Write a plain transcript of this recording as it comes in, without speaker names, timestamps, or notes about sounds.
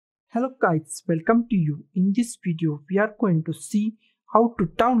Hello guys, welcome to you. In this video, we are going to see how to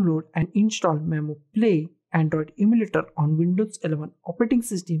download and install MeMu Play Android emulator on Windows 11 operating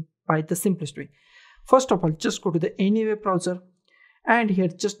system by the simplest way. First of all, just go to the any web browser and here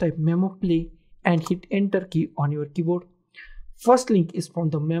just type MeMu Play and hit enter key on your keyboard. First link is from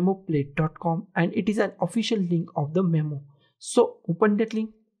the memuplay.com and it is an official link of the MeMu. So open that link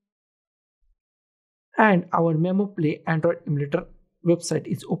and our MeMu Play Android emulator website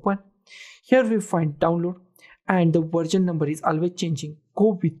is open. Here we find download and the version number is always changing.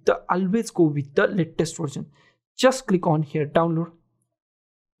 Always go with the latest version. Just click on here download.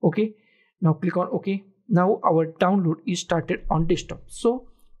 Okay, now click on OK. Now our download is started on desktop. So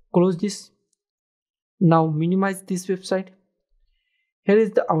close this. Now minimize this website. Here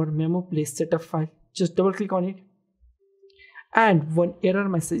is our MeMu Play setup file. Just double click on it and one error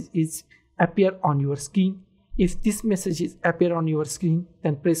message is appear on your screen. If this message is appear on your screen,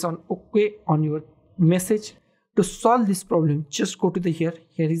 then press on OK on your message. To solve this problem, just go to the here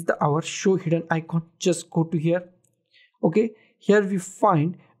is our show hidden icon. Just go to here. Okay, here we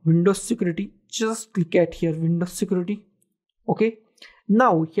find Windows security. Just click at here Windows security. Okay,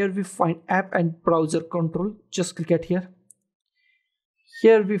 now here we find app and browser control. Just click at here.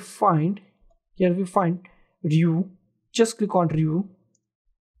 Here we find review. Just click on review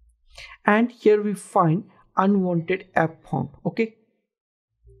and here we find unwanted app found. Okay,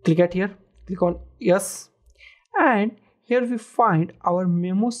 click at here, click on yes, and here we find our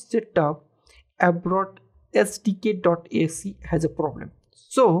MeMu setup abroad sdk.ac has a problem.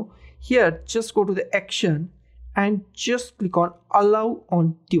 So here just go to the action and just click on allow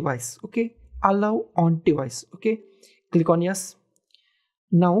on device. Okay, allow on device. Okay, click on yes.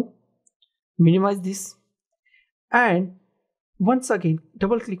 Now minimize this and once again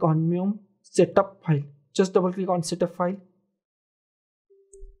double click on MeMu setup file. Just double click on setup file,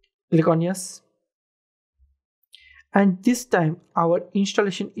 click on yes, and this time our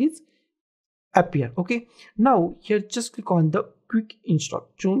installation is appear. Okay, now here just click on the quick install.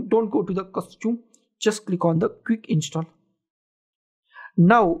 Don't go to the custom, just click on the quick install.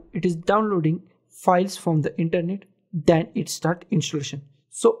 Now it is downloading files from the internet, then it start installation.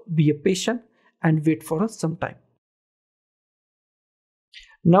 So be patient and wait for some time.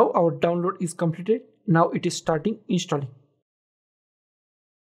 Now our download is completed. Now it is starting installing.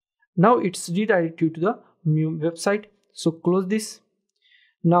 Now it's redirected you to the MeMu website. So close this.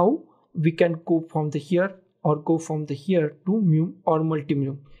 Now we can go from the here or go from the here to MeMu or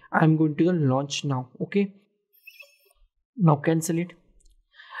multi-MeMu. I am going to the launch now. Okay. Now cancel it.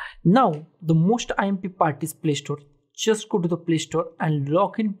 Now the most IMP part is Play Store. Just go to the Play Store and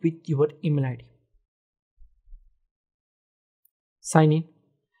log in with your email ID. Sign in.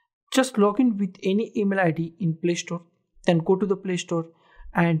 Just log in with any email ID in Play Store. Then go to the Play Store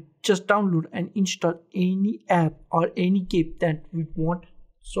and just download and install any app or any game that we want.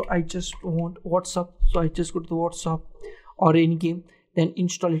 So I just want WhatsApp. So I just go to the WhatsApp or any game, then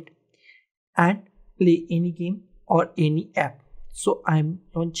install it and play any game or any app. So I'm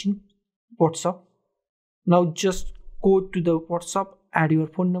launching WhatsApp. Now just go to the WhatsApp, add your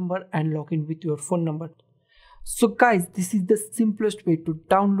phone number and log in with your phone number. So guys, this is the simplest way to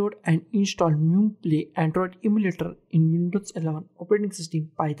download and install MeMu Play Android emulator in Windows 11 operating system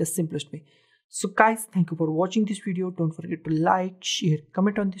by the simplest way. So guys, thank you for watching this video. Don't forget to like, share,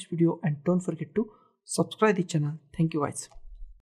 comment on this video and don't forget to subscribe the channel. Thank you guys.